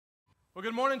Well,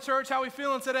 good morning, church. How we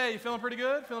feeling today? You feeling pretty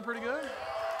good? Feeling pretty good?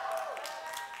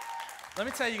 Let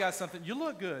me tell you guys something. You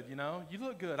look good, you know. You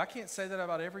look good. I can't say that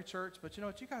about every church, but you know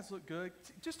what? You guys look good.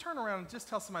 Just turn around and just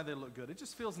tell somebody they look good. It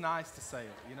just feels nice to say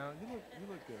it, you know. You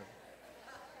look good.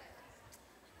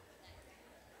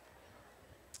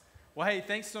 Well, hey,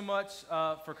 thanks so much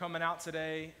for coming out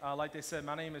today. Like they said,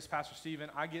 my name is Pastor Stephen.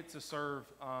 I get to serve,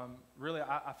 really,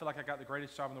 I feel like I got the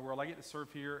greatest job in the world. I get to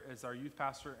serve here as our youth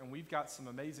pastor, and we've got some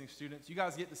amazing students. You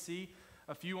guys get to see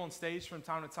a few on stage from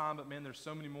time to time, but man, there's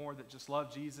so many more that just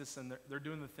love Jesus, and they're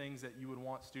doing the things that you would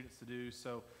want students to do.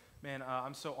 So, man,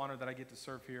 I'm so honored that I get to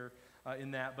serve here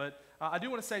in that. But I do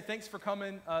want to say thanks for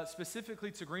coming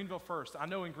specifically to Greenville First. I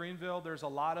know in Greenville there's a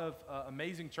lot of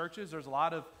amazing churches. There's a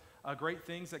lot of great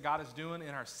things that God is doing in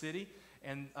our city.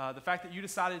 And the fact that you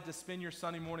decided to spend your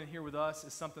Sunday morning here with us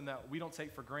is something that we don't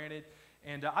take for granted.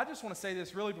 And I just want to say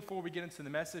this really before we get into the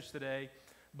message today.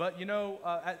 But, you know,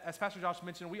 as Pastor Josh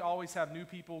mentioned, we always have new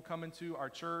people coming to our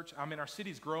church. I mean, our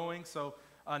city's growing, so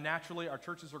naturally our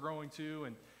churches are growing too.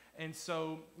 And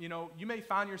so, you know, you may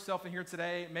find yourself in here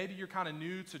today. Maybe you're kind of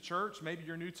new to church. Maybe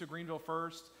you're new to Greenville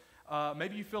First.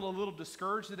 Maybe you feel a little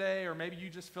discouraged today, or maybe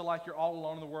you just feel like you're all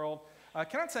alone in the world.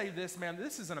 Can I tell you this, man?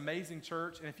 This is an amazing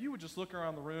church, and if you would just look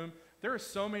around the room, there are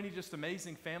so many just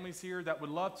amazing families here that would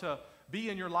love to be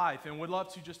in your life and would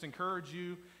love to just encourage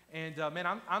you. And,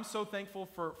 man, I'm so thankful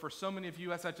for so many of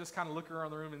you as I just kind of look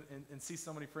around the room and see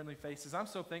so many friendly faces. I'm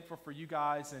so thankful for you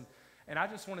guys, and I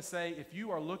just want to say, if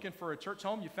you are looking for a church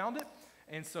home, you found it.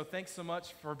 And so thanks so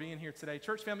much for being here today.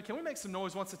 Church family, can we make some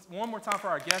noise one more time for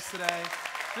our guests today?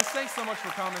 Just thanks so much for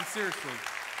coming, seriously.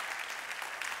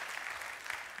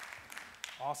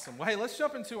 Awesome. Well, hey, let's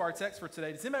jump into our text for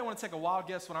today. Does anybody want to take a wild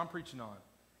guess what I'm preaching on?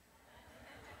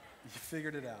 You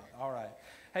figured it out. All right.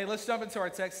 Hey, let's jump into our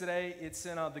text today. It's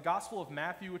in the Gospel of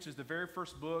Matthew, which is the very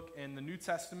first book in the New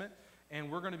Testament. And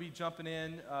we're going to be jumping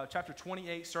in chapter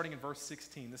 28, starting in verse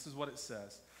 16. This is what it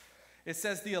says. It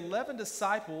says, "The 11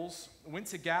 disciples went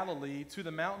to Galilee, to the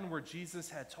mountain where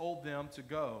Jesus had told them to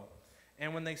go.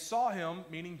 And when they saw him,"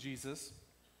 meaning Jesus,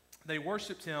 "they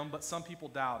worshiped him, but some people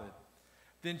doubted.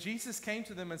 Then Jesus came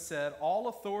to them and said, 'All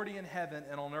authority in heaven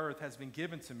and on earth has been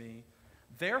given to me.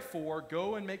 Therefore,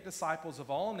 go and make disciples of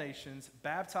all nations,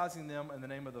 baptizing them in the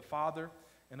name of the Father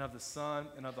and of the Son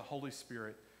and of the Holy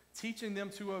Spirit, teaching them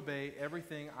to obey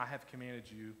everything I have commanded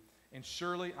you. And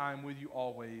surely I am with you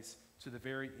always to the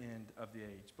very end of the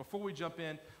age.'" Before we jump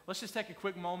in, let's just take a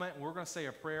quick moment, and we're going to say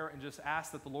a prayer and just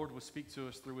ask that the Lord would speak to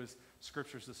us through his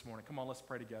scriptures this morning. Come on, let's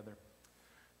pray together.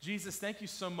 Jesus, thank you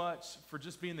so much for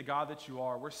just being the God that you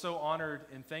are. We're so honored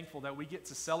and thankful that we get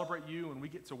to celebrate you and we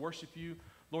get to worship you,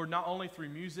 Lord, not only through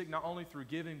music, not only through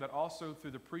giving, but also through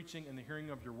the preaching and the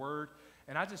hearing of your word.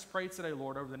 And I just pray today,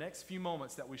 Lord, over the next few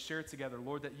moments that we share together,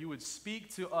 Lord, that you would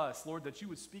speak to us, Lord, that you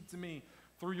would speak to me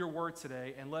through your word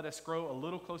today, and let us grow a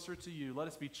little closer to you. Let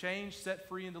us be changed, set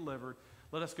free, and delivered.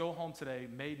 Let us go home today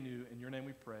made new. In your name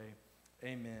we pray.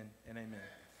 Amen and amen.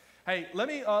 Hey, let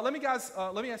me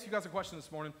ask you guys a question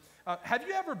this morning. Have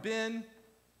you ever been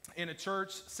in a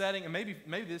church setting, and maybe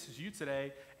this is you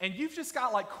today, and you've just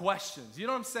got like questions? You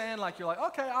know what I'm saying? Like you're like,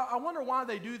 okay, I wonder why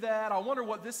they do that. I wonder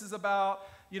what this is about.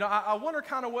 You know, I wonder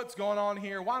kind of what's going on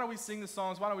here. Why don't we sing the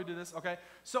songs? Why don't we do this? Okay,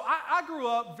 so I grew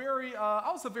up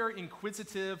I was a very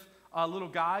inquisitive little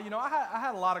guy. You know, I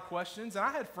had a lot of questions, and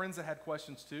I had friends that had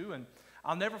questions too. And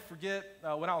I'll never forget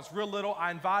when I was real little,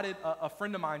 I invited a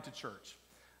friend of mine to church.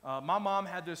 My mom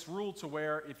had this rule to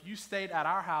where if you stayed at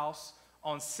our house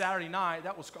on Saturday night,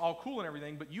 that was all cool and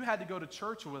everything, but you had to go to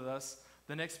church with us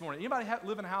the next morning. Anybody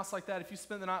live in a house like that? If you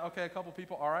spend the night, okay, a couple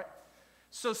people, all right.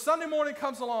 So Sunday morning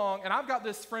comes along, and I've got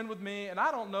this friend with me, and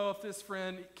I don't know if this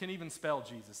friend can even spell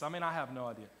Jesus. I mean, I have no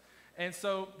idea. And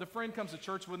so the friend comes to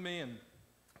church with me, and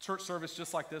church service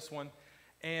just like this one.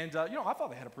 And, you know, I thought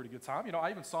they had a pretty good time. You know,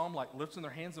 I even saw them, like, lifting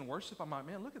their hands in worship. I'm like,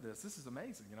 man, look at this. This is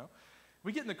amazing, you know.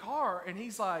 We get in the car, and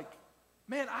he's like,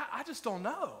 man, I just don't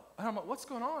know. And I'm like, what's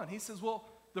going on? He says, well,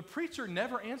 the preacher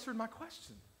never answered my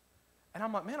question. And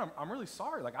I'm like, man, I'm really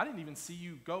sorry. Like, I didn't even see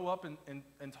you go up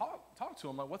and talk to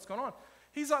him. Like, what's going on?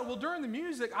 He's like, well, during the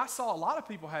music, I saw a lot of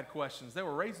people had questions. They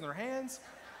were raising their hands.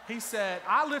 He said,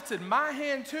 I lifted my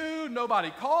hand too.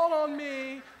 Nobody called on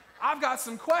me. I've got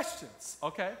some questions,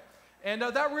 okay? And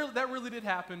that really did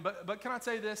happen. But can I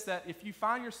tell you this, that if you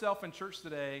find yourself in church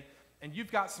today and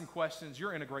you've got some questions,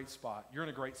 you're in a great spot. You're in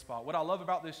a great spot. What I love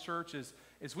about this church is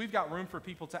we've got room for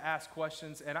people to ask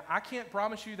questions. And I can't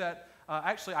promise you that,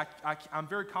 I'm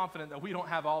very confident that we don't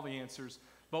have all the answers.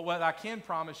 But what I can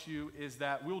promise you is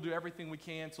that we'll do everything we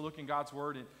can to look in God's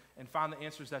word and find the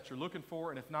answers that you're looking for.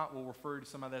 And if not, we'll refer you to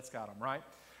somebody that's got them, right?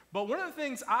 But one of the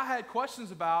things I had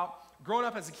questions about growing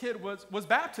up as a kid was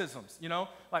baptisms, you know?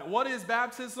 Like, what is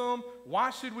baptism?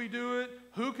 Why should we do it?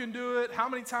 Who can do it? How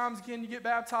many times can you get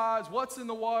baptized? What's in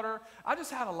the water? I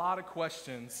just had a lot of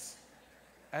questions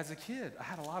as a kid. I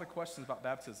had a lot of questions about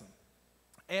baptism.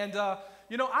 And,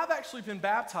 you know, I've actually been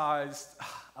baptized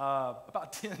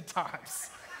about 10 times.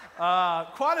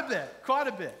 Quite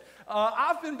a bit.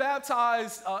 I've been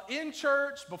baptized in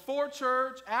church, before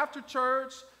church, after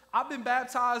church. I've been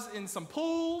baptized in some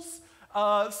pools,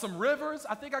 some rivers.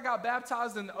 I think I got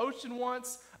baptized in the ocean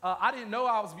once. I didn't know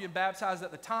I was being baptized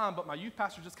at the time, but my youth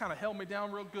pastor just kind of held me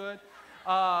down real good.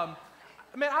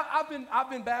 Man, I've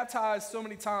been baptized so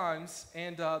many times,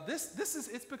 and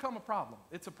it's become a problem.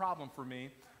 It's a problem for me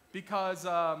because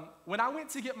when I went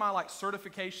to get my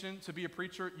certification to be a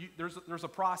preacher, there's a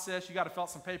process. You got to fill out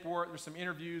some paperwork. There's some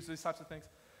interviews, these types of things.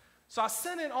 So I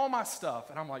sent in all my stuff,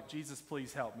 and I'm like, Jesus,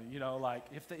 please help me. You know, like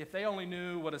if they only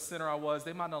knew what a sinner I was,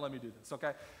 they might not let me do this,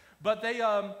 okay? But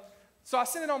so I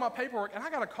sent in all my paperwork, and I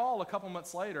got a call a couple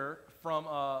months later from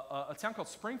a town called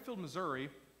Springfield, Missouri.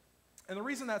 And the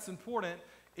reason that's important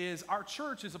is our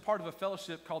church is a part of a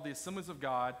fellowship called the Assemblies of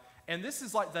God, and this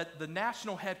is like the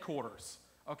national headquarters,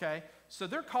 okay? So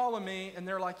they're calling me, and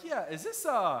they're like, yeah, is this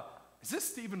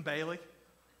Stephen Bailey?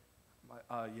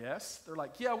 Yes. They're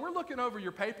like, yeah, we're looking over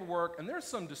your paperwork, and there's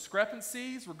some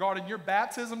discrepancies regarding your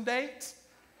baptism date.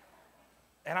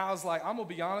 And I was like, I'm going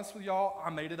to be honest with y'all, I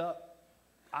made it up.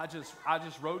 I just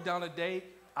wrote down a date.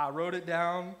 I wrote it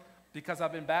down because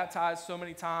I've been baptized so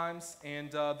many times.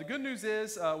 And the good news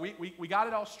is we got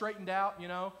it all straightened out, you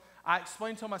know. I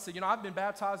explained to them, I said, you know, I've been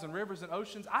baptized in rivers and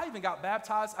oceans. I even got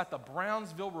baptized at the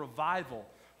Brownsville Revival.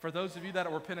 For those of you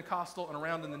that were Pentecostal and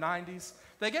around in the 90s,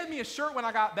 they gave me a shirt when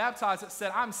I got baptized that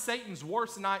said, I'm Satan's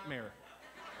worst nightmare.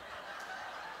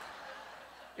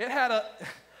 It had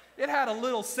a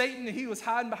little Satan that he was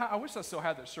hiding behind. I wish I still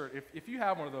had that shirt. If you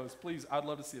have one of those, please, I'd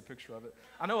love to see a picture of it.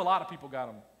 I know a lot of people got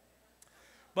them.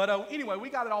 But anyway, we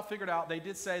got it all figured out. They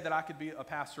did say that I could be a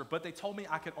pastor, but they told me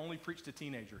I could only preach to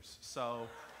teenagers. So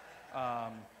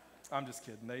I'm just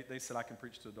kidding. They said I can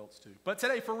preach to adults too. But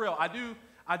today, for real, I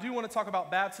do want to talk about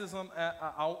baptism,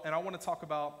 and I want to talk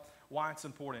about why it's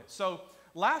important. So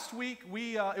last week,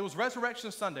 it was Resurrection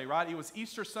Sunday, right? It was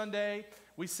Easter Sunday.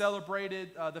 We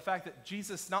celebrated the fact that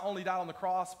Jesus not only died on the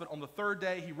cross, but on the third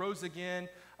day, he rose again.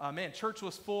 Man, church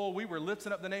was full. We were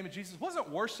lifting up the name of Jesus. Wasn't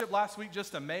worship last week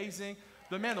just amazing?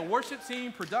 The worship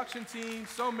team, production team,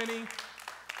 so many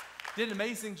did an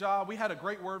amazing job. We had a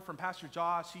great word from Pastor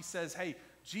Josh. He says, hey,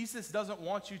 Jesus doesn't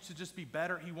want you to just be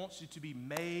better. He wants you to be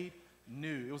made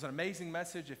new. It was an amazing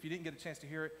message. If you didn't get a chance to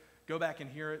hear it, go back and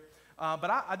hear it. But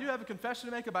I do have a confession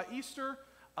to make about Easter.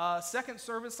 Second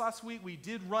service last week, we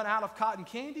did run out of cotton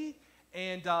candy,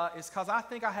 and it's because I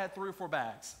think I had 3 or 4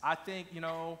 bags. I think,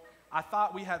 I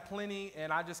thought we had plenty,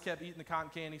 and I just kept eating the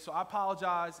cotton candy. So I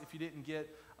apologize if you didn't get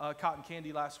cotton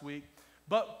candy last week.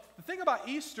 But the thing about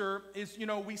Easter is,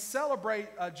 we celebrate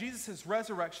Jesus'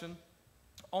 resurrection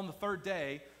on the third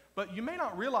day. But you may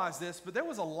not realize this, but there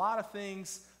was a lot of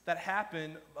things that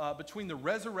happened between the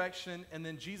resurrection and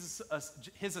then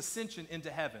his ascension into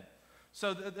heaven.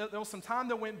 So there was some time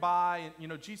that went by,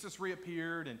 and Jesus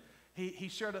reappeared, and he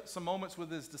shared some moments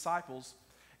with his disciples.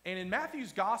 And in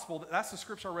Matthew's gospel, that's the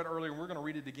scripture I read earlier, and we're going to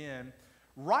read it again.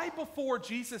 Right before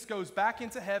Jesus goes back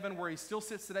into heaven, where he still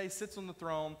sits today, sits on the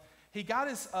throne, he got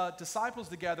his disciples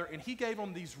together, and he gave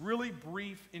them these really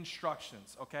brief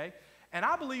instructions, okay? And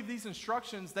I believe these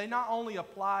instructions, they not only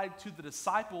applied to the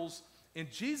disciples in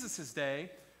Jesus'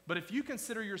 day, but if you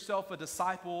consider yourself a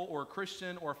disciple or a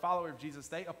Christian or a follower of Jesus,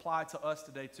 they apply to us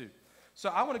today too. So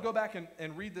I want to go back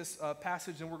and read this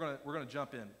passage, and we're going to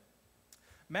jump in.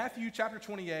 Matthew chapter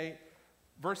 28,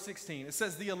 verse 16. It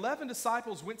says, the 11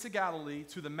 disciples went to Galilee,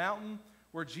 to the mountain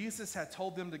where Jesus had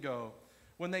told them to go.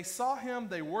 When they saw him,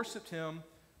 they worshiped him,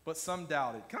 but some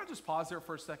doubted. Can I just pause there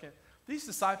for a second? These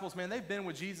disciples, man, they've been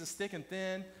with Jesus thick and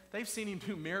thin. They've seen him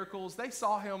do miracles. They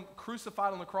saw him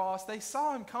crucified on the cross. They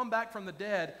saw him come back from the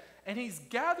dead, and he's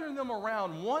gathering them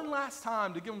around one last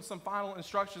time to give them some final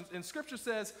instructions. And Scripture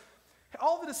says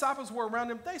all the disciples were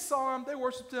around him. They saw him. They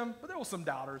worshiped him, but there were some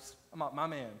doubters. I'm like, my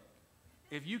man,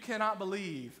 if you cannot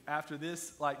believe after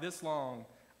this, this long,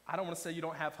 I don't want to say you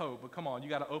don't have hope, but come on, you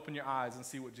got to open your eyes and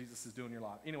see what Jesus is doing in your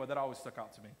life. Anyway, that always stuck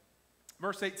out to me.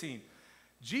 Verse 18.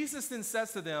 Jesus then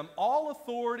says to them, all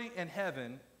authority in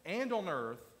heaven and on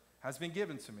earth has been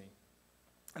given to me.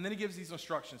 And then he gives these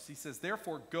instructions. He says,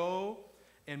 therefore, go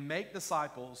and make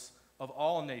disciples of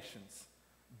all nations,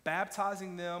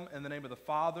 baptizing them in the name of the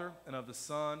Father and of the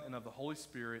Son and of the Holy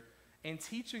Spirit, and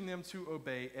teaching them to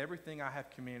obey everything I have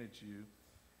commanded you.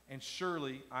 And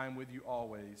surely I am with you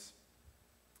always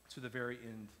to the very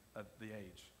end of the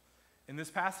age. In this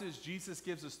passage, Jesus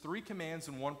gives us 3 commands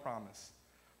and 1 promise.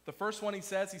 The first one he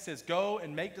says, go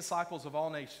and make disciples of all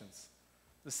nations.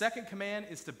 The second command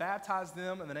is to baptize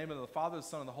them in the name of the Father, the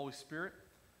Son, and the Holy Spirit.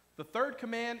 The third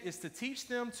command is to teach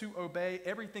them to obey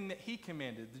everything that he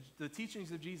commanded, the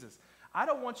teachings of Jesus. I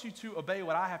don't want you to obey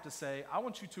what I have to say. I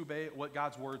want you to obey what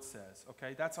God's word says,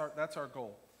 okay? That's our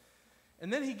goal.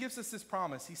 And then he gives us this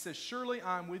promise. He says, surely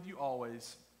I'm with you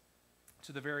always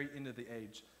to the very end of the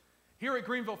age. Here at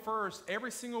Greenville First,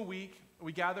 every single week,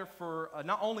 we gather for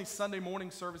not only Sunday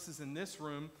morning services in this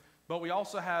room, but we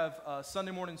also have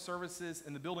Sunday morning services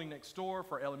in the building next door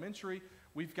for elementary.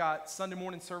 We've got Sunday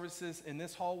morning services in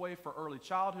this hallway for early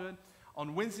childhood.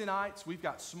 On Wednesday nights, we've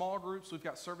got small groups. We've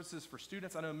got services for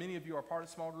students. I know many of you are part of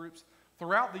small groups.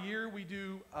 Throughout the year, we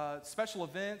do special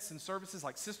events and services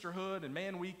like Sisterhood and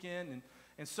Man Weekend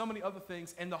and so many other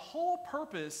things. And the whole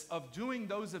purpose of doing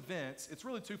those events, it's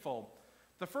really twofold.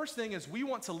 The first thing is we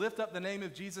want to lift up the name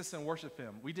of Jesus and worship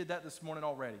him. We did that this morning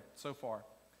already so far.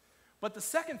 But the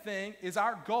second thing is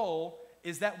our goal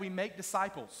is that we make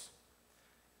disciples.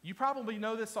 You probably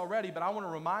know this already, but I want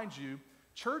to remind you,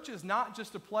 church is not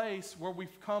just a place where we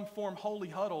come form holy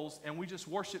huddles and we just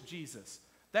worship Jesus.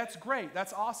 That's great.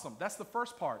 That's awesome. That's the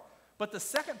first part. But the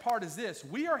second part is this.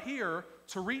 We are here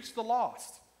to reach the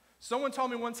lost. Someone told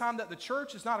me one time that the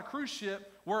church is not a cruise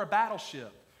ship, we're a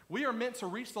battleship. We are meant to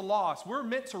reach the lost. We're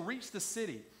meant to reach the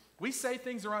city. We say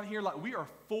things around here like we are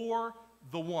for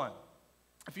the one.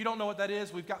 If you don't know what that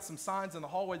is, we've got some signs in the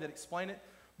hallway that explain it.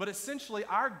 But essentially,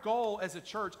 our goal as a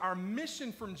church, our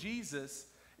mission from Jesus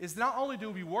is not only do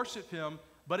we worship him,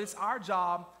 but it's our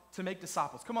job to make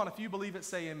disciples. Come on, if you believe it,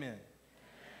 say amen.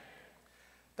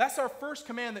 That's our first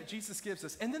command that Jesus gives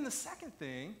us. And then the second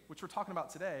thing, which we're talking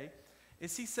about today,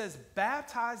 is he says,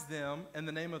 baptize them in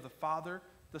the name of the Father,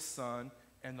 the Son,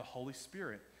 and the Holy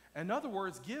Spirit. In other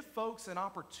words, give folks an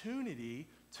opportunity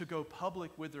to go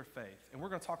public with their faith. And we're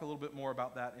going to talk a little bit more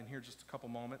about that in here just a couple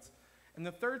moments. And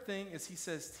the third thing is he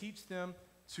says, teach them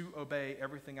to obey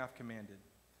everything I've commanded.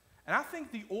 And I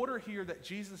think the order here that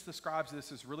Jesus describes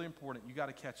this is really important. You got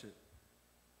to catch it.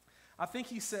 I think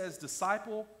he says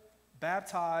disciple,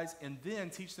 baptize, and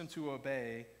then teach them to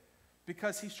obey,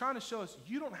 because he's trying to show us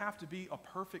you don't have to be a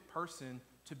perfect person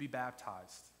to be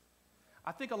baptized.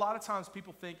 I think a lot of times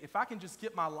people think if I can just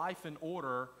get my life in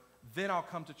order, then I'll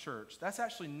come to church. That's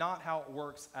actually not how it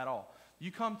works at all.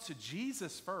 You come to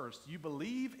Jesus first. You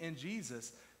believe in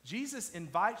Jesus. Jesus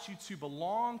invites you to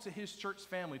belong to his church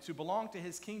family, to belong to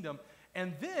his kingdom,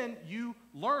 and then you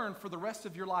learn for the rest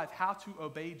of your life how to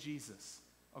obey Jesus,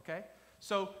 okay?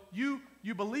 So you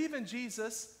believe in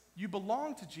Jesus, you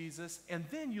belong to Jesus, and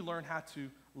then you learn how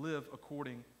to live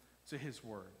according to his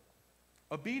word.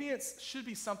 Obedience should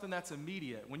be something that's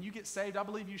immediate. When you get saved, I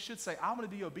believe you should say, I'm going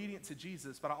to be obedient to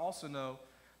Jesus, but I also know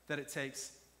that it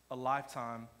takes a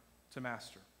lifetime to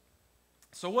master.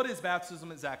 So what is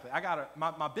baptism exactly?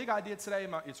 My big idea today,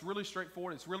 it's really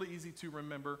straightforward. It's really easy to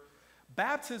remember.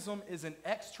 Baptism is an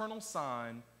external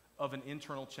sign of an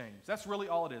internal change. That's really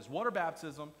all it is. Water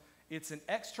baptism, it's an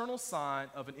external sign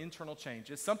of an internal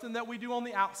change. It's something that we do on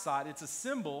the outside. It's a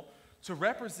symbol to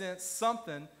represent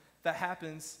something that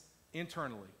happens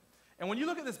internally. And when you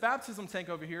look at this baptism tank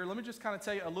over here, let me just kind of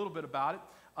tell you a little bit about it.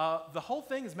 The whole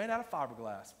thing is made out of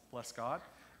fiberglass, bless God.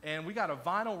 And we got a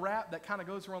vinyl wrap that kind of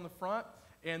goes around the front.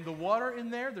 And the water in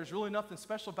there, there's really nothing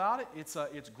special about it.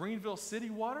 It's Greenville City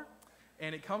water,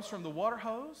 and it comes from the water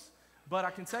hose. But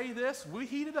I can tell you this, we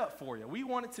heat it up for you. We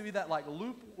want it to be that like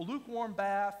lukewarm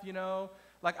bath, you know.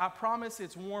 Like I promise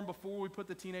it's warm before we put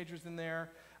the teenagers in there.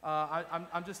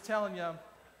 I'm just telling you,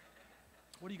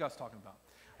 what are you guys talking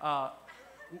about?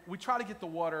 We try to get the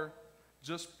water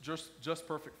just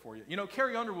perfect for you. You know,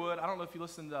 Carrie Underwood, I don't know if you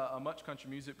listen to much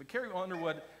country music, but Carrie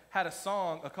Underwood had a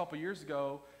song a couple years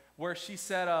ago where she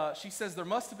says there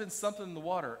must have been something in the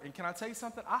water. And can I tell you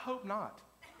something? I hope not.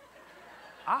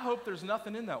 I hope there's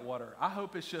nothing in that water. I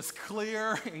hope it's just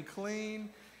clear and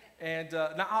clean. And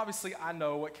now, obviously, I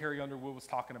know what Carrie Underwood was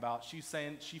talking about. She's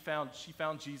saying she found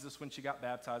Jesus when she got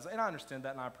baptized, and I understand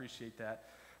that, and I appreciate that.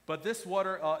 But this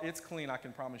water, it's clean. I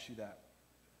can promise you that.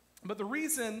 But the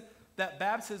reason that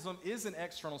baptism is an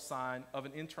external sign of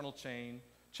an internal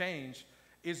change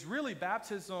is really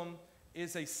baptism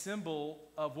is a symbol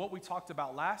of what we talked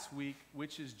about last week,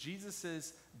 which is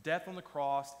Jesus' death on the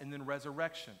cross and then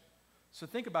resurrection. So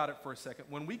think about it for a second.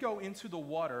 When we go into the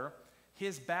water,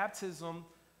 his baptism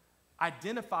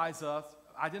identifies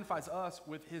us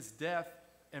with his death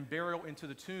and burial into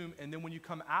the tomb. And then when you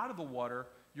come out of the water,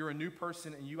 you're a new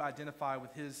person and you identify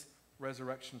with his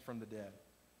resurrection from the dead.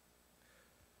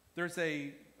 There's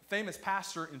a famous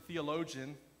pastor and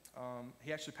theologian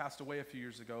He actually passed away a few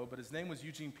years ago, but his name was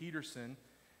Eugene Peterson,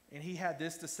 and he had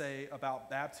this to say about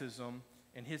baptism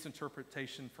and his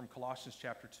interpretation from Colossians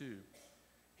chapter 2.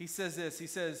 He says this, he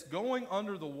says, going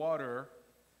under the water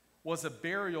was a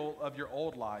burial of your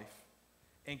old life,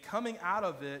 and coming out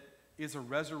of it is a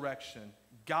resurrection,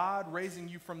 God raising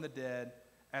you from the dead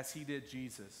as he did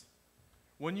Jesus.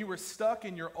 When you were stuck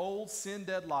in your old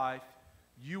sin-dead life,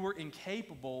 you were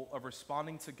incapable of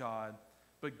responding to God,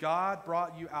 but God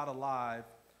brought you out alive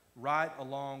right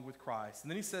along with Christ.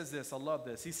 And then he says this, I love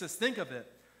this. He says, think of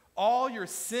it. All your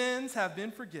sins have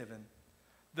been forgiven.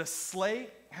 The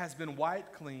slate has been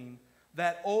wiped clean.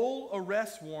 That old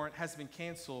arrest warrant has been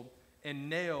canceled and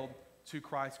nailed to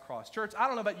Christ's cross. Church, I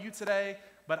don't know about you today,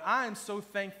 but I am so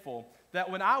thankful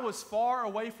that when I was far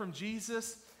away from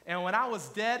Jesus and when I was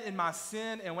dead in my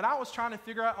sin and when I was trying to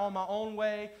figure out on my own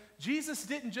way, Jesus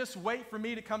didn't just wait for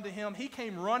me to come to him. He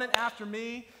came running after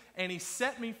me and he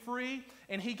set me free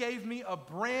and he gave me a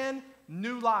brand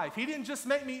new life. He didn't just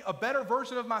make me a better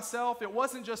version of myself. It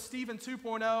wasn't just Stephen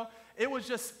 2.0. It was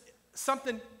just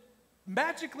something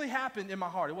magically happened in my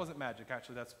heart. It wasn't magic,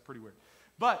 actually. That's pretty weird.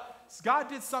 But God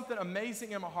did something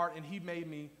amazing in my heart, and he made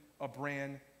me a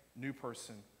brand new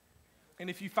person. And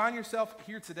if you find yourself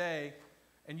here today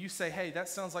and you say, hey, that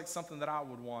sounds like something that I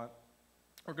would want,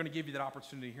 we're going to give you that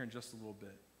opportunity here in just a little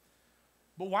bit.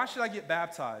 But why should I get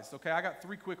baptized? Okay, I got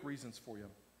 3 quick reasons for you.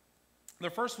 The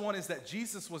first one is that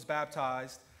Jesus was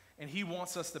baptized, and he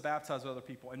wants us to baptize other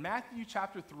people. In Matthew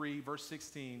chapter 3, verse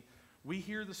 16, we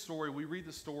read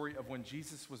the story of when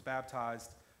Jesus was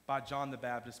baptized by John the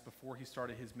Baptist before he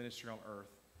started his ministry on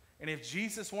earth. And if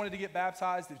Jesus wanted to get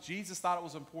baptized, if Jesus thought it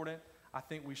was important, I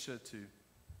think we should too.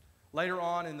 Later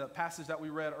on in the passage that we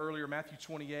read earlier, Matthew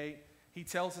 28, he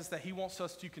tells us that he wants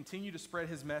us to continue to spread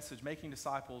his message, making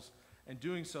disciples, and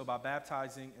doing so by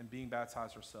baptizing and being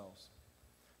baptized ourselves.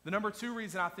 The number 2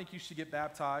 reason I think you should get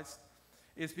baptized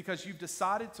is because you've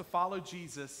decided to follow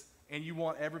Jesus and you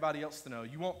want everybody else to know.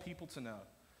 You want people to know.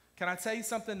 Can I tell you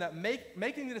something? That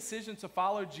making the decision to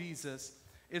follow Jesus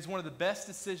is one of the best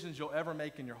decisions you'll ever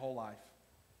make in your whole life.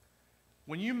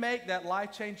 When you make that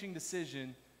life-changing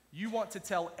decision, you want to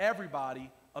tell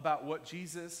everybody about what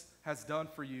Jesus has done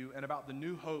for you and about the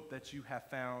new hope that you have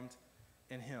found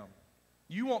in him.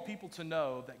 You want people to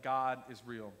know that God is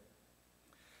real.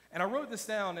 And I wrote this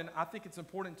down, and I think it's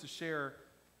important to share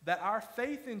that our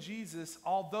faith in Jesus,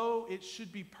 although it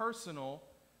should be personal,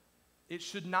 it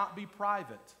should not be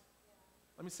private.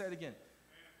 Let me say it again.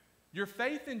 Your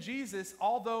faith in Jesus,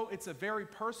 although it's a very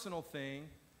personal thing,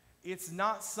 it's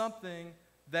not something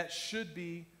that should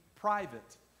be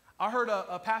private. I heard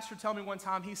a pastor tell me one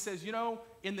time, he says, you know,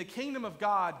 in the kingdom of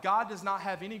God, God does not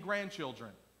have any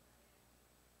grandchildren.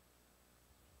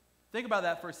 Think about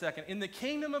that for a second. In the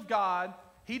kingdom of God,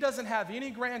 he doesn't have any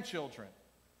grandchildren.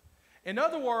 In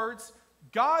other words,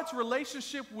 God's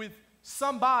relationship with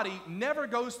somebody never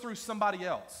goes through somebody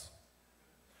else.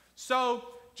 So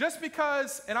just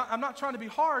because, and I'm not trying to be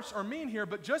harsh or mean here,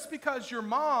 but just because your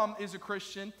mom is a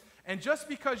Christian and just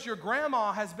because your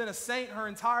grandma has been a saint her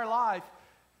entire life,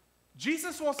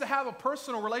 Jesus wants to have a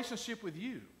personal relationship with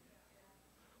you.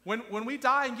 When we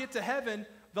die and get to heaven,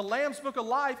 the Lamb's Book of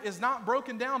Life is not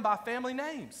broken down by family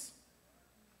names.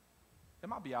 It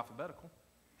might be alphabetical.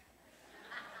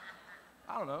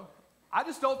 I don't know. I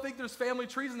just don't think there's family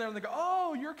trees in there and they go,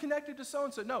 oh, you're connected to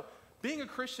so-and-so. No, being a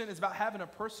Christian is about having a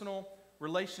personal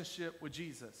relationship with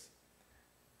Jesus.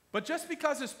 But just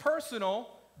because it's personal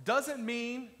doesn't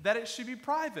mean that it should be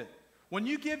private. When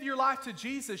you give your life to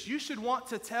Jesus, you should want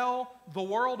to tell the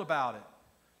world about it.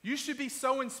 You should be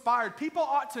so inspired. People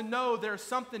ought to know there's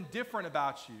something different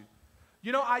about you.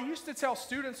 You know, I used to tell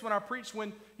students when I preached,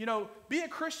 be a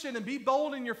Christian and be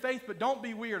bold in your faith, but don't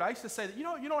be weird. I used to say that, you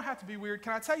don't have to be weird.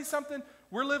 Can I tell you something?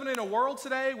 We're living in a world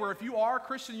today where if you are a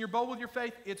Christian and you're bold with your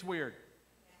faith, it's weird.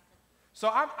 So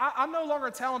I'm no longer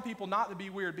telling people not to be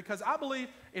weird because I believe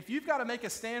if you've got to make a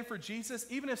stand for Jesus,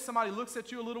 even if somebody looks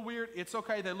at you a little weird, it's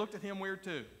okay. They looked at him weird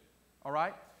too. All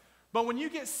right? But when you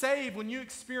get saved, when you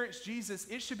experience Jesus,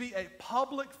 it should be a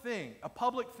public thing,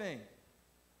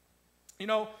 You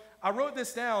know, I wrote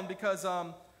this down because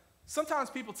sometimes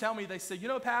people tell me, they say,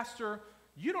 Pastor,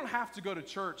 you don't have to go to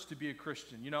church to be a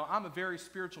Christian. I'm a very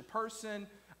spiritual person.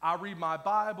 I read my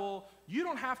Bible. You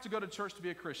don't have to go to church to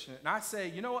be a Christian. And I say,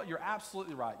 you know what? You're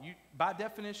absolutely right. By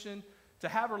definition, to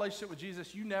have a relationship with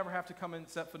Jesus, you never have to come and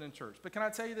set foot in church. But can I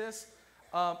tell you this?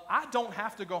 I don't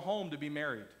have to go home to be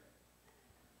married.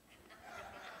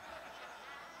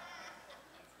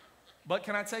 But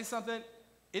can I tell you something?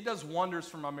 It does wonders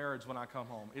for my marriage when I come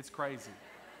home. It's crazy.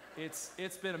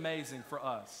 It's been amazing for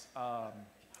us.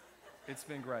 It's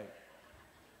been great.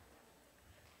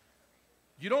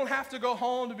 You don't have to go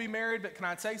home to be married, but can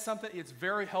I tell you something? It's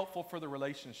very helpful for the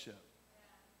relationship.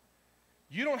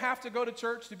 You don't have to go to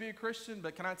church to be a Christian,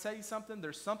 but can I tell you something?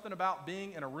 There's something about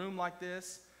being in a room like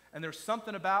this, and there's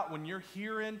something about when you're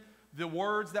hearing the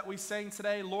words that we sang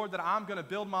today, Lord, that I'm going to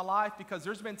build my life, because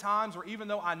there's been times where even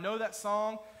though I know that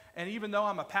song, and even though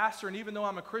I'm a pastor, and even though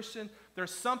I'm a Christian,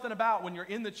 there's something about when you're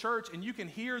in the church and you can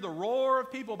hear the roar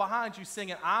of people behind you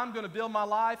singing, I'm going to build my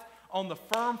life on the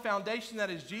firm foundation that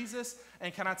is Jesus.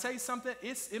 And can I tell you something?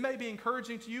 It may be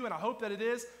encouraging to you, and I hope that it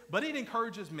is, but it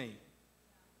encourages me.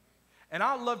 And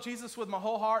I love Jesus with my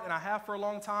whole heart, and I have for a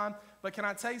long time. But can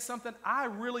I tell you something? I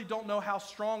really don't know how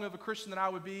strong of a Christian that I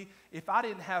would be if I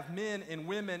didn't have men and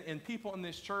women and people in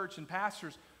this church and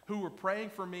pastors who were praying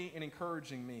for me and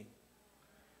encouraging me.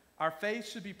 Our faith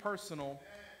should be personal,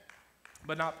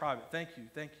 but not private. Thank you,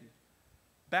 thank you.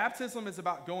 Baptism is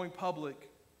about going public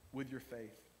with your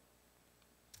faith.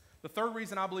 The third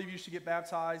reason I believe you should get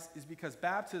baptized is because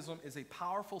baptism is a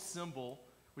powerful symbol,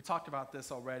 we talked about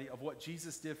this already, of what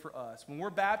Jesus did for us. When we're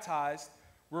baptized,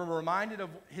 we're reminded of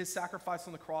his sacrifice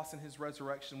on the cross and his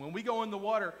resurrection. When we go in the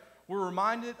water, we're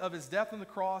reminded of his death on the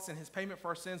cross and his payment for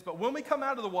our sins. But when we come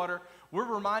out of the water, we're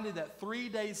reminded that 3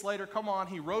 days later, come on,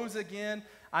 he rose again.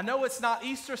 I know it's not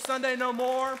Easter Sunday no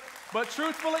more, but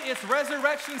truthfully, it's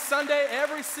Resurrection Sunday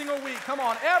every single week. Come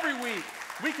on, every week.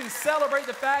 We can celebrate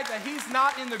the fact that he's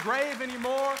not in the grave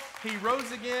anymore. He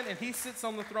rose again, and he sits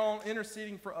on the throne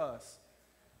interceding for us.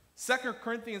 2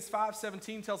 Corinthians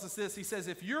 5:17 tells us this. He says,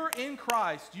 if you're in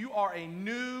Christ, you are a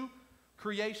new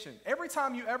creation. Every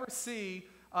time you ever see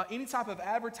any type of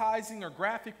advertising or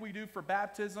graphic we do for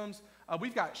baptisms,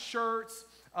 we've got shirts,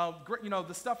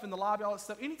 the stuff in the lobby, all that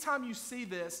stuff. Anytime you see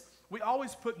this, we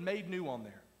always put made new on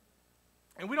there.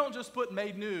 And we don't just put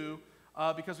made new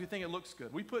because we think it looks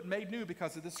good. We put made new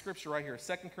because of this scripture right here,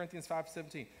 2 Corinthians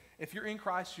 5:17. If you're in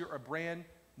Christ, you're a brand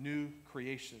new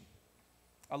creation.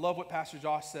 I love what Pastor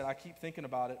Josh said. I keep thinking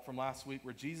about it from last week,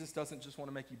 where Jesus doesn't just want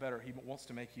to make you better. He wants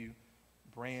to make you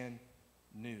brand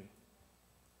new.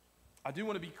 I do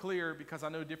want to be clear, because I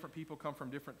know different people come from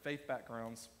different faith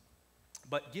backgrounds,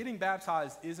 but getting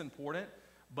baptized is important,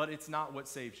 but it's not what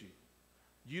saves you.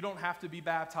 You don't have to be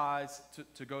baptized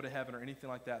to go to heaven or anything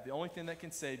like that. The only thing that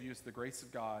can save you is the grace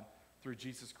of God through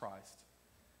Jesus Christ.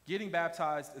 Getting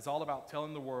baptized is all about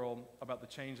telling the world about the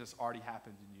change that's already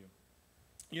happened in you.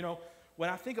 You know, when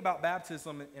I think about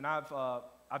baptism, and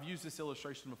I've used this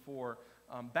illustration before,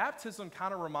 baptism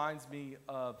kind of reminds me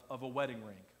of a wedding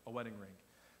ring.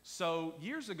 So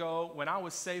years ago, when I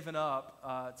was saving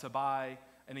up to buy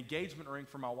an engagement ring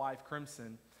for my wife,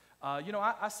 Crimson,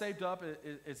 I saved up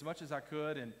as much as I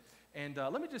could. And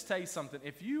let me just tell you something.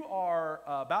 If you are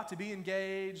about to be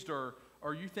engaged, or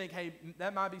you think, hey,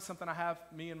 that might be something I have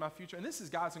me in my future, and this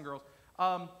is guys and girls,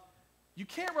 you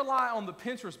can't rely on the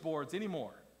Pinterest boards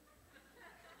anymore.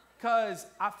 Because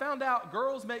I found out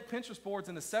girls make Pinterest boards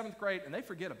in the 7th grade, and they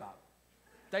forget about them.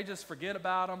 They just forget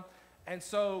about them. And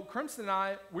so Crimson and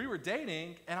I, we were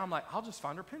dating, and I'm like, I'll just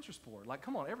find her Pinterest board. Like,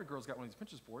 come on, every girl's got one of these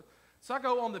Pinterest boards. So I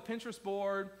go on the Pinterest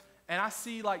board, and I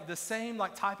see like the same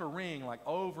like type of ring like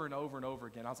over and over and over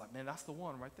again. I was like, man, that's the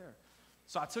one right there.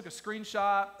 So I took a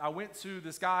screenshot. I went to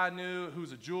this guy I knew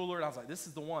who's a jeweler, and I was like, this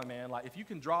is the one, man. Like, if you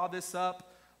can draw this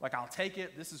up, like, I'll take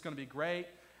it. This is going to be great.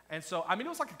 And so, I mean, it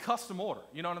was like a custom order.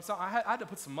 You know what I'm saying? I had to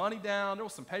put some money down. There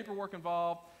was some paperwork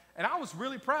involved. And I was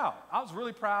really proud.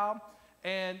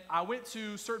 And I went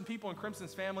to certain people in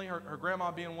Crimson's family, her grandma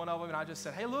being one of them, and I just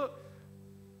said, hey, look,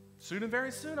 soon and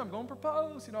very soon I'm going to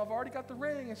propose. You know, I've already got the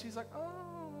ring. And she's like,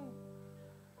 oh,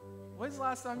 when's the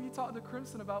last time you talked to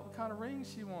Crimson about what kind of ring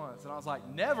she wants? And I was like,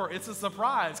 never. It's a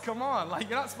surprise. Come on. Like,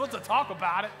 you're not supposed to talk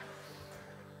about it.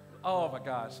 Oh, my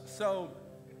gosh. So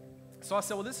I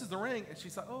said, well, this is the ring. And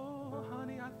she's like, oh,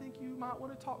 honey, I think you might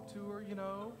want to talk to her, you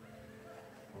know.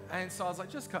 And so I was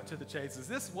like, just cut to the chase. Is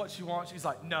this what she wants? She's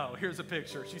like, no, here's a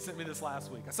picture. She sent me this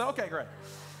last week. I said, okay, great.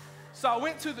 So I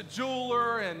went to the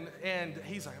jeweler, and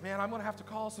he's like, man, I'm going to have to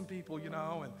call some people, you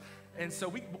know. And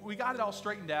so we got it all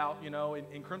straightened out, you know,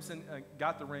 and Crimson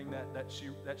got the ring that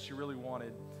she really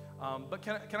wanted. But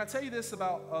can I tell you this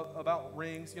about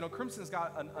rings? You know, Crimson's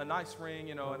got a nice ring,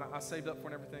 you know, and I saved up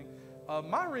for it and everything.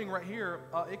 My ring right here,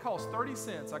 it costs 30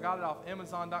 cents. I got it off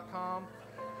Amazon.com.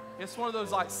 It's one of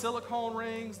those like silicone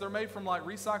rings. They're made from like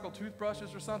recycled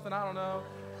toothbrushes or something. I don't know.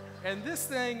 And this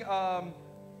thing,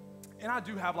 and I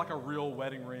do have like a real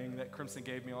wedding ring that Crimson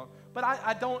gave me on. But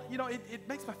I don't, you know, it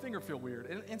makes my finger feel weird.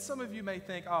 And some of you may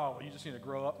think, oh, well, you just need to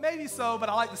grow up. Maybe so, but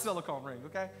I like the silicone ring,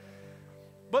 okay?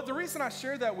 But the reason I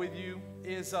share that with you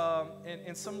is,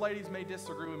 and some ladies may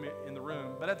disagree with me in the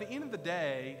room, but at the end of the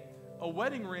day, a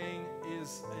wedding ring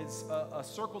is a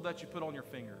circle that you put on your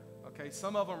finger, okay?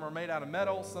 Some of them are made out of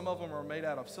metal. Some of them are made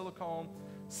out of silicone.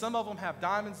 Some of them have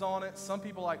diamonds on it. Some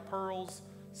people like pearls.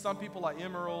 Some people like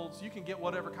emeralds. You can get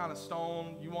whatever kind of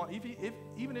stone you want,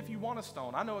 even if you want a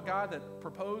stone. I know a guy that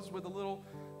proposed with a little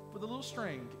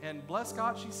string, and bless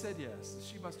God, she said yes.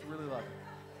 She must have really loved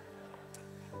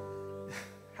it.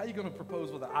 How are you going to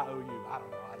propose with an IOU? I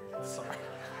don't know. Sorry.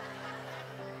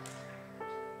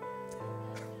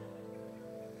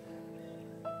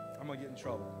 I'm going to get in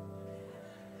trouble.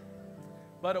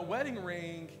 But a wedding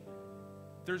ring,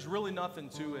 there's really nothing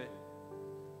to it.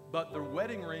 But the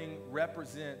wedding ring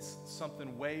represents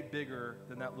something way bigger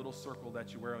than that little circle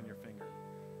that you wear on your finger.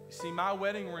 You see, my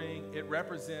wedding ring, it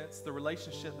represents the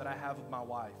relationship that I have with my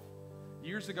wife.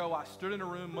 Years ago, I stood in a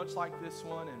room much like this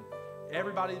one, and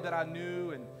everybody that I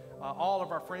knew and all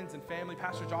of our friends and family,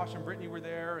 Pastor Josh and Brittany were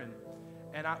there, and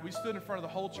we stood in front of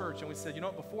the whole church, and we said, you know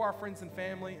what, before our friends and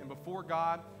family and before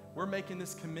God, we're making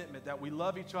this commitment that we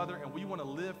love each other and we want to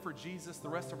live for Jesus the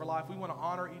rest of our life. We want to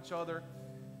honor each other.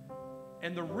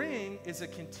 And the ring is a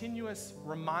continuous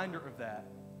reminder of that.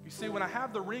 You see, when I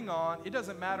have the ring on, it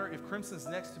doesn't matter if Crimson's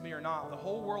next to me or not. The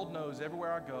whole world knows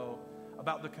everywhere I go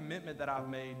about the commitment that I've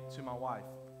made to my wife.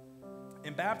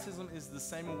 And baptism is the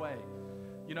same way.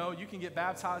 You know, you can get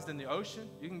baptized in the ocean.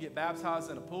 You can get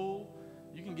baptized in a pool.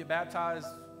 You can get baptized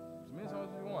as many times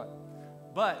as you want.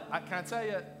 But can I tell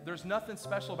you, there's nothing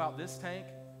special about this tank.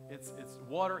 It's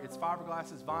water, it's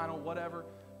fiberglass, it's vinyl, whatever.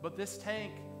 But this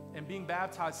tank and being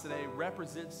baptized today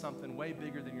represents something way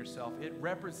bigger than yourself. It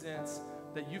represents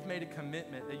that you've made a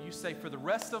commitment that you say, for the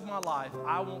rest of my life,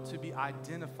 I want to be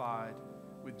identified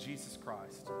with Jesus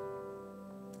Christ.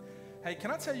 Hey,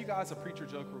 can I tell you guys a preacher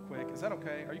joke real quick? Is that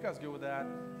okay? Are you guys good with that?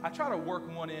 I try to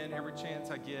work one in every chance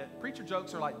I get. Preacher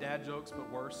jokes are like dad jokes, but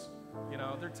worse. You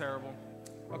know, they're terrible.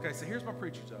 Okay, so here's my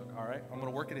preacher joke, all right? I'm going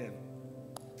to work it in.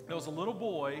 There was a little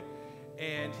boy,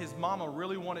 and his mama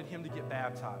really wanted him to get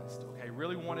baptized, okay?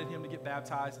 Really wanted him to get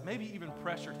baptized, maybe even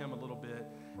pressured him a little bit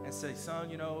and say, son,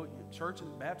 you know, church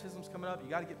and baptism's coming up. You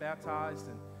got to get baptized.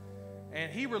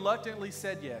 And he reluctantly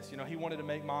said yes. You know, he wanted to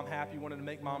make mom happy, wanted to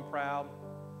make mom proud.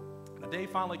 The day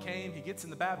finally came. He gets in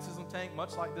the baptism tank,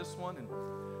 much like this one, and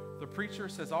the preacher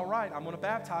says, all right, I'm going to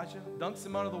baptize you. Dunks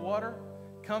him under the water,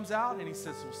 comes out, and he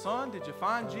says, well, son, did you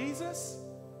find Jesus?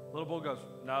 Little boy goes,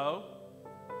 no.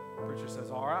 The preacher says,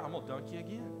 all right, I'm going to dunk you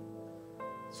again.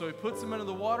 So he puts him into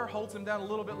the water, holds him down a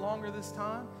little bit longer this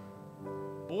time.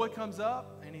 Boy comes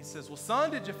up, and he says, well, son,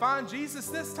 did you find Jesus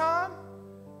this time?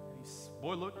 And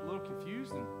boy looked a little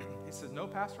confused, and he says, no,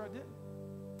 pastor, I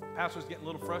didn't. Pastor's getting a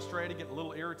little frustrated, getting a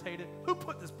little irritated. Who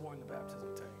put this boy in the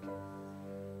baptism tank?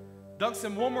 Dunks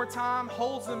him one more time,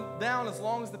 holds him down as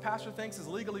long as the pastor thinks is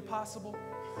legally possible.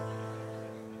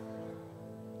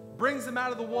 Brings him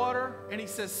out of the water, and he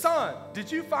says, son,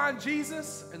 did you find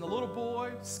Jesus? And the little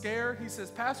boy, scared, he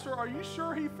says, pastor, are you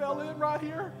sure he fell in right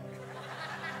here?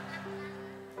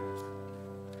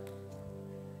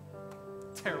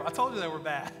 Terrible. I told you they were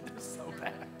bad. They're so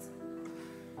bad.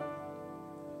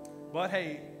 But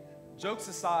hey, jokes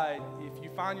aside, if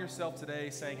you find yourself today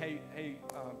saying, hey,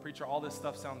 preacher, all this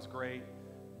stuff sounds great,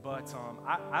 but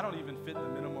I don't even fit the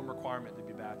minimum requirement to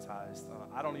be baptized.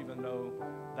 I don't even know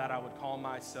that I would call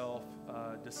myself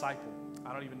a disciple.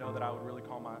 I don't even know that I would really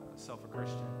call myself a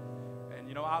Christian. And,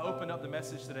 you know, I opened up the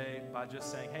message today by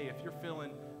just saying, hey, if you're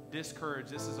feeling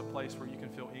discouraged, this is a place where you can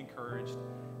feel encouraged.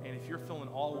 And if you're feeling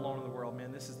all alone in the world,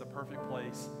 man, this is the perfect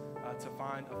place to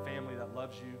find a family that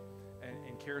loves you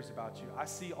and cares about you. I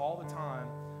see all the time,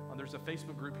 there's a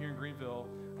Facebook group here in Greenville.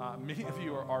 Many of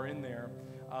you are in there.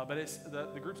 But it's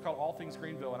the group's called All Things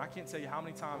Greenville, and I can't tell you how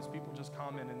many times people just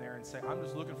comment in there and say, I'm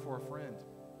just looking for a friend.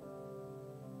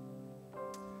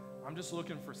 I'm just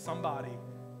looking for somebody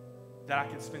that I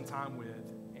can spend time with.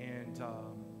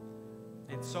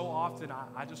 And so often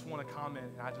I just want to comment,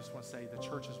 and I just want to say the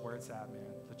church is where it's at, man.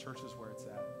 The church is where it's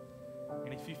at.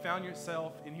 And if you found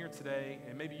yourself in here today,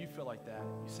 and maybe you feel like that,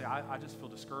 you say, I just feel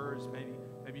discouraged,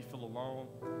 maybe you feel alone,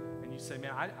 and you say,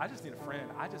 man, I just need a friend.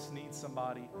 I just need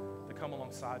somebody to come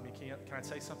alongside me. Can I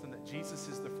say something? That Jesus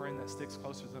is the friend that sticks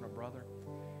closer than a brother?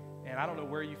 And I don't know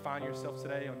where you find yourself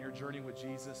today on your journey with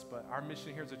Jesus, but our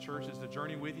mission here as a church is to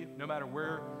journey with you, no matter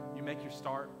where you make your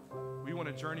start. We want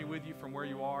to journey with you from where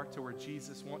you are to where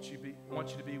Jesus wants you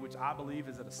to be, which I believe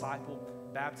is a disciple,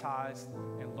 baptized,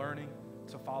 and learning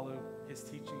to follow his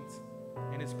teachings.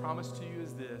 And his promise to you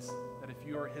is this, that if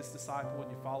you are his disciple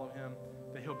and you follow him,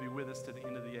 that he'll be with us to the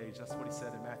end of the age. That's what he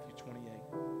said in Matthew 28.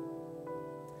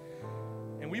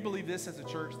 And we believe this as a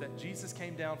church, that Jesus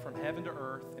came down from heaven to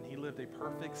earth and he lived a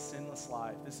perfect, sinless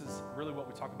life. This is really what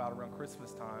we talk about around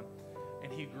Christmas time.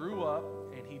 And he grew up,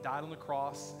 and he died on the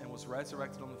cross and was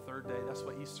resurrected on the third day. That's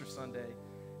what Easter Sunday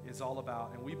is all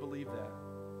about, and we believe that.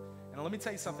 And let me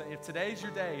tell you something. If today's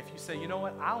your day, if you say, you know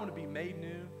what, I want to be made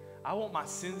new, I want my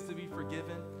sins to be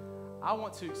forgiven, I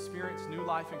want to experience new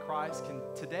life in Christ,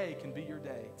 today can be your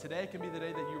day. Today can be the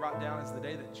day that you write down as the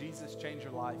day that Jesus changed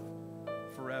your life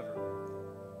forever.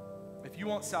 If you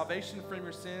want salvation from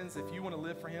your sins, if you want to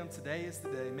live for him, today is the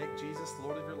day. Make Jesus the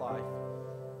Lord of your life.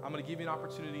 I'm going to give you an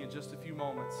opportunity in just a few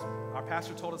moments. Our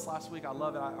pastor told us last week, I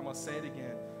love it, I'm going to say it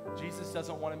again. Jesus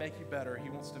doesn't want to make you better. He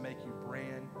wants to make you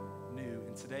brand new.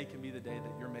 And today can be the day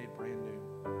that you're made brand new.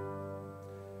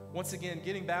 Once again,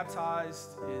 getting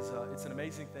baptized it's an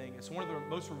amazing thing. It's one of the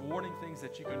most rewarding things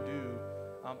that you can do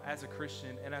as a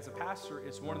Christian. And as a pastor,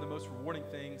 it's one of the most rewarding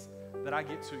things that I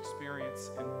get to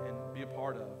experience and be a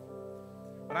part of.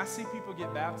 When I see people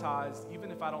get baptized, even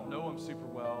if I don't know them super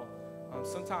well,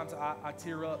 sometimes I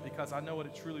tear up because I know what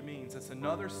it truly means. It's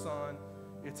another son,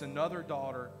 it's another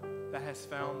daughter that has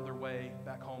found their way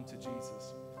back home to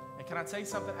Jesus. And can I tell you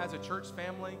something, as a church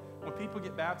family, when people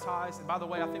get baptized, and by the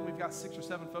way, I think we've got 6 or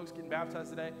 7 folks getting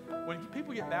baptized today. When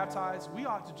people get baptized, we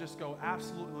ought to just go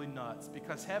absolutely nuts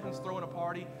because heaven's throwing a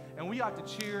party, and we ought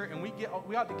to cheer, and we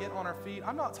ought to get on our feet.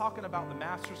 I'm not talking about the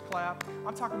Masters clap.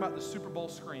 I'm talking about the Super Bowl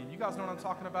scream. You guys know what I'm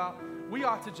talking about? We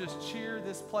ought to just cheer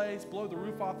this place, blow the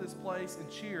roof off this place,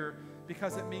 and cheer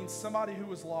because it means somebody who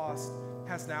was lost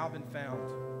has now been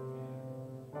found.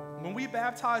 When we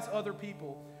baptize other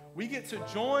people, we get to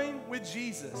join with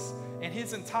Jesus and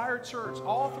his entire church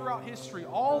all throughout history,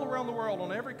 all around the world,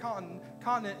 on every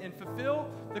continent, and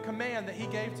fulfill the command that he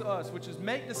gave to us, which is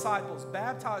make disciples,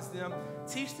 baptize them,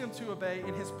 teach them to obey,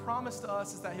 and his promise to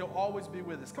us is that he'll always be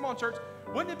with us. Come on, church.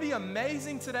 Wouldn't it be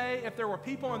amazing today if there were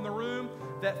people in the room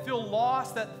that feel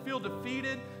lost, that feel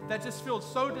defeated, that just feel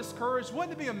so discouraged?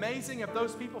 Wouldn't it be amazing if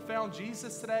those people found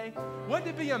Jesus today? Wouldn't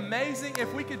it be amazing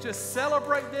if we could just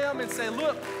celebrate them and say,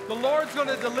 look, the Lord's going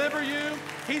to deliver you.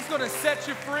 He's going to set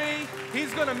you free.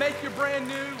 He's going to make you brand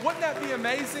new. Wouldn't that be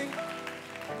amazing?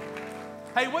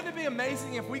 Hey, wouldn't it be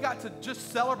amazing if we got to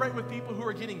just celebrate with people who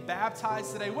are getting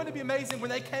baptized today? Wouldn't it be amazing when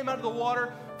they came out of the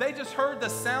water, they just heard the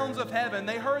sounds of heaven.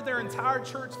 They heard their entire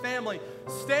church family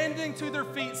standing to their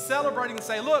feet, celebrating and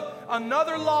say, look,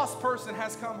 another lost person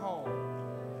has come home.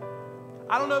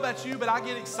 I don't know about you, but I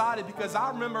get excited because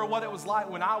I remember what it was like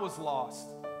when I was lost.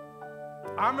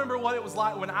 I remember what it was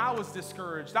like when I was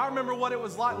discouraged. I remember what it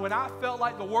was like when I felt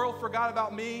like the world forgot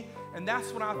about me, and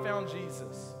that's when I found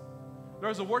Jesus. There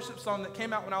was a worship song that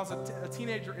came out when I was a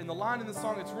teenager, and the line in the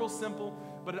song, it's real simple,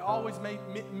 but it always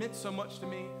meant so much to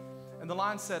me. And the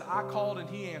line said, I called and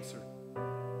he answered.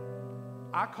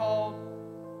 I called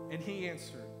and he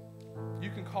answered.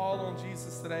 You can call on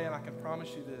Jesus today, and I can promise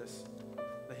you this,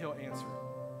 that he'll answer.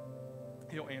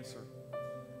 He'll answer.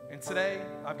 And today,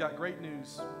 I've got great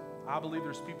news. I believe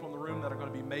there's people in the room that are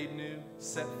going to be made new,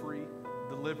 set free,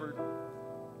 delivered.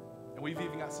 And we've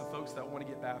even got some folks that want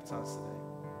to get baptized today.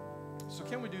 So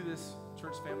can we do this,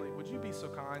 church family? Would you be so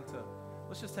kind to,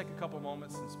 let's just take a couple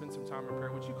moments and spend some time in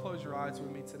prayer. Would you close your eyes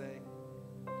with me today?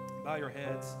 Bow your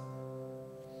heads.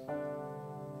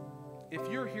 If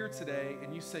you're here today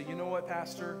and you say, you know what,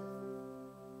 Pastor?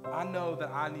 I know that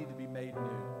I need to be made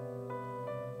new.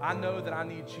 I know that I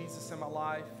need Jesus in my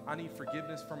life. I need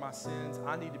forgiveness for my sins.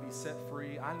 I need to be set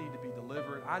free. I need to be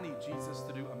delivered. I need Jesus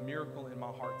to do a miracle in my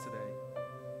heart today.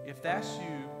 If that's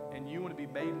you and you want to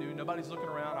be made new, nobody's looking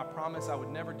around. I promise I would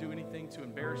never do anything to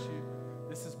embarrass you.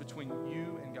 This is between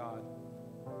you and God.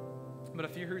 But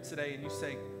if you're here today and you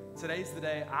say, today's the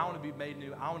day, I want to be made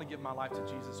new, I want to give my life to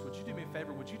Jesus, would you do me a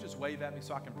favor? Would you just wave at me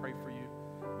so I can pray for you?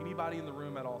 Anybody in the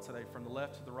room at all today, from the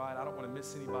left to the right, I don't want to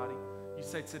miss anybody. You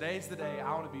say, today's the day,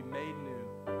 I want to be made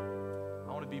new.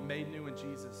 I want to be made new in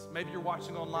Jesus. Maybe you're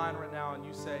watching online right now and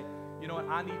you say, you know what,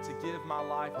 I need to give my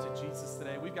life to Jesus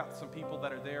today. We've got some people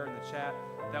that are there in the chat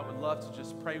that would love to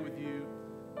just pray with you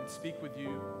and speak with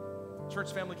you.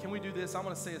 Church family, can we do this? I'm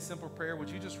going to say a simple prayer. Would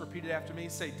you just repeat it after me?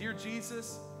 Say, Dear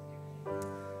Jesus,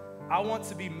 I want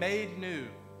to be made new.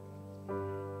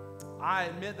 I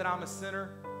admit that I'm a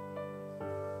sinner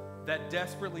that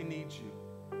desperately needs you.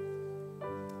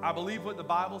 I believe what the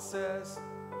Bible says,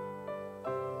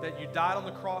 that you died on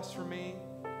the cross for me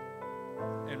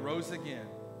and rose again.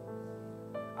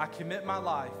 I commit my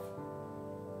life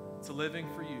to living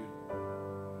for you.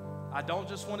 I don't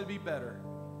just want to be better.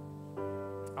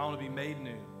 I want to be made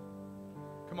new.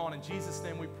 Come on, in Jesus'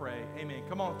 name we pray. Amen.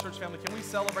 Come on, church family, can we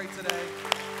celebrate today?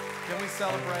 Can we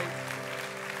celebrate?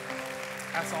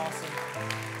 That's awesome.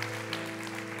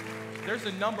 There's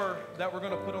a number that we're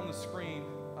going to put on the screen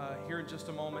here in just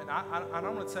a moment. I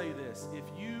want to tell you this. If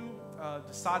you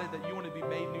decided that you want to be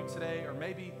made new today, or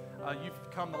maybe you've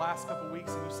come the last couple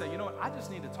weeks and you say, you know what, I just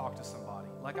need to talk to somebody.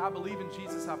 Like, I believe in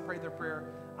Jesus, I've prayed their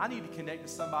prayer, I need to connect to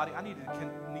somebody, I need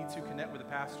to connect with a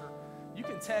pastor. You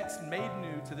can text "Made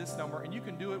New" to this number, and you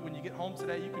can do it when you get home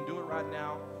today. You can do it right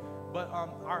now. But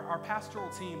our pastoral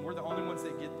team, we're the only ones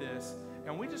that get this,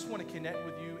 and we just want to connect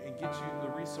with you and get you the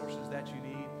resources that you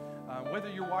need. Whether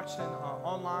you're watching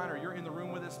online or you're in the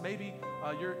room with us, maybe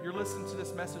you're listening to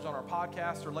this message on our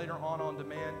podcast or later on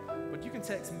demand, but you can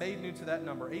text "Made New" to that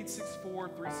number,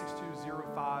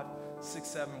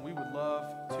 864-362-0567. We would love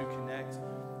to connect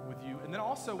with you. And then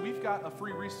also, we've got a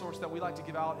free resource that we like to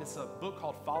give out. It's a book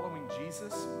called Following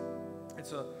Jesus.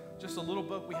 It's just a little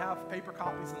book. We have paper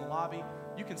copies in the lobby.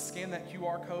 You can scan that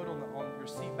QR code on your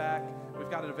seat back. We've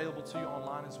got it available to you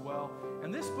online as well.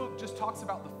 And this book just talks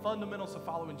about the fundamentals of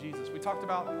following Jesus. We talked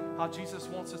about how Jesus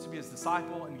wants us to be his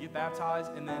disciple and get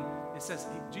baptized. And then it says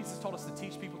Jesus told us to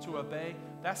teach people to obey.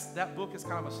 That book is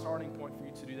kind of a starting point for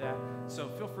you to do that. So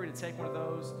feel free to take one of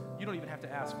those. You don't even have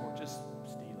to ask for it. Just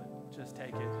steal it. Just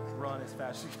take it. Run as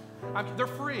fast as you can. They're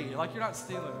free. Like, you're not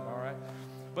stealing them, all right?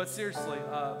 But seriously,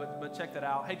 but check that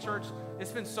out. Hey, church,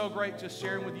 it's been so great just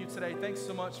sharing with you today. Thanks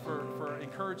so much for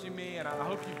encouraging me, and I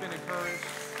hope you've been encouraged.